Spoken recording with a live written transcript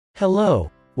Hello,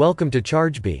 welcome to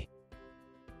Chargebee.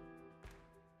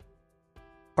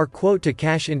 Our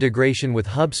quote-to-cash integration with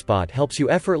HubSpot helps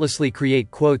you effortlessly create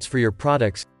quotes for your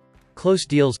products, close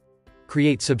deals,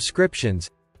 create subscriptions,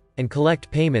 and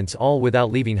collect payments all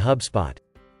without leaving HubSpot.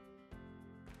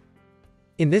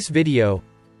 In this video,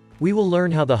 we will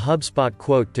learn how the HubSpot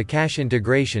Quote-to-Cash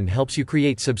integration helps you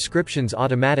create subscriptions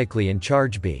automatically in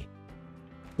Chargebee.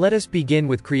 Let us begin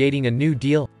with creating a new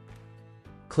deal.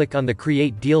 Click on the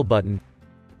Create Deal button.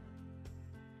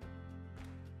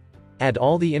 Add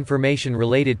all the information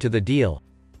related to the deal.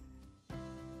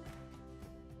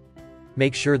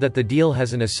 Make sure that the deal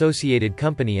has an associated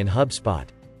company in HubSpot.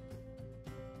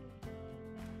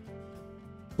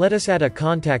 Let us add a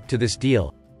contact to this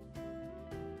deal.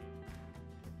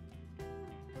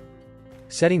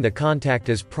 Setting the contact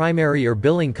as primary or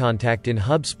billing contact in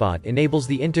HubSpot enables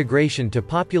the integration to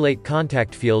populate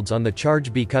contact fields on the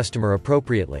Chargebee customer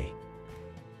appropriately.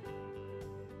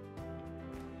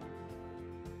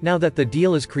 Now that the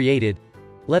deal is created,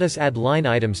 let us add line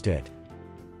items to it.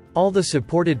 All the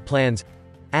supported plans,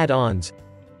 add-ons,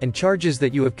 and charges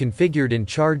that you have configured in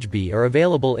Chargebee are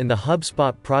available in the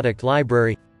HubSpot product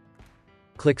library.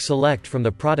 Click Select from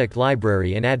the product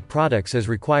library and add products as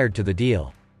required to the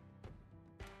deal.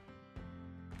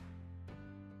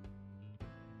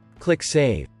 Click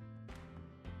Save.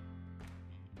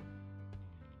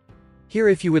 Here,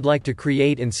 if you would like to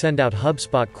create and send out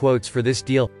HubSpot quotes for this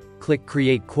deal, click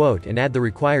Create Quote and add the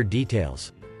required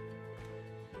details.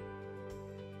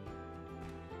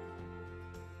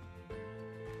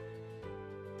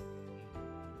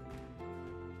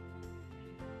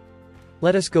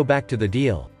 Let us go back to the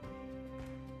deal.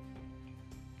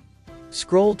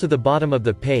 Scroll to the bottom of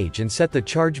the page and set the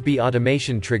Chargebee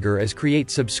automation trigger as Create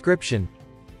Subscription.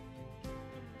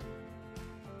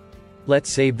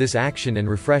 Let's save this action and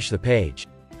refresh the page.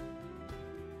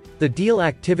 The deal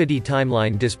activity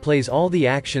timeline displays all the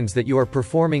actions that you are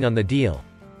performing on the deal.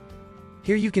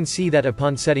 Here you can see that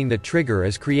upon setting the trigger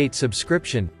as Create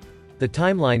Subscription, the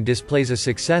timeline displays a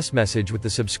success message with the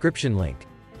subscription link.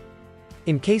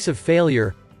 In case of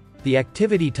failure, the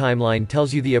activity timeline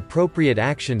tells you the appropriate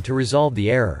action to resolve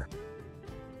the error.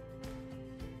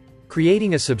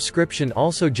 Creating a subscription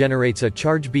also generates a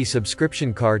Chargebee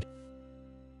subscription card.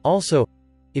 Also,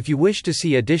 if you wish to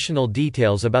see additional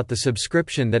details about the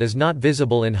subscription that is not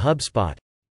visible in HubSpot,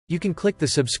 you can click the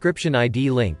subscription ID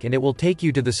link and it will take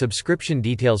you to the subscription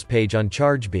details page on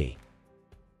Chargebee.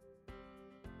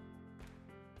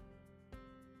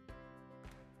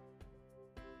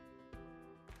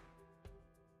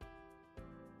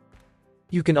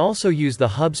 You can also use the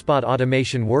HubSpot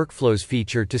Automation Workflows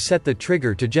feature to set the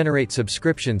trigger to generate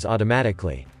subscriptions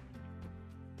automatically.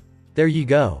 There you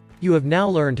go. You have now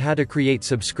learned how to create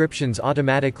subscriptions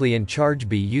automatically in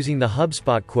Chargebee using the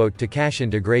HubSpot Quote-to-Cash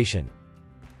integration.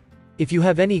 If you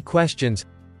have any questions,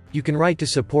 you can write to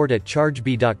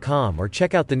support@chargebee.com or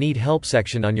check out the Need Help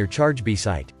section on your Chargebee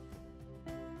site.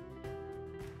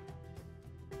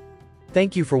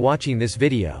 Thank you for watching this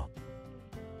video.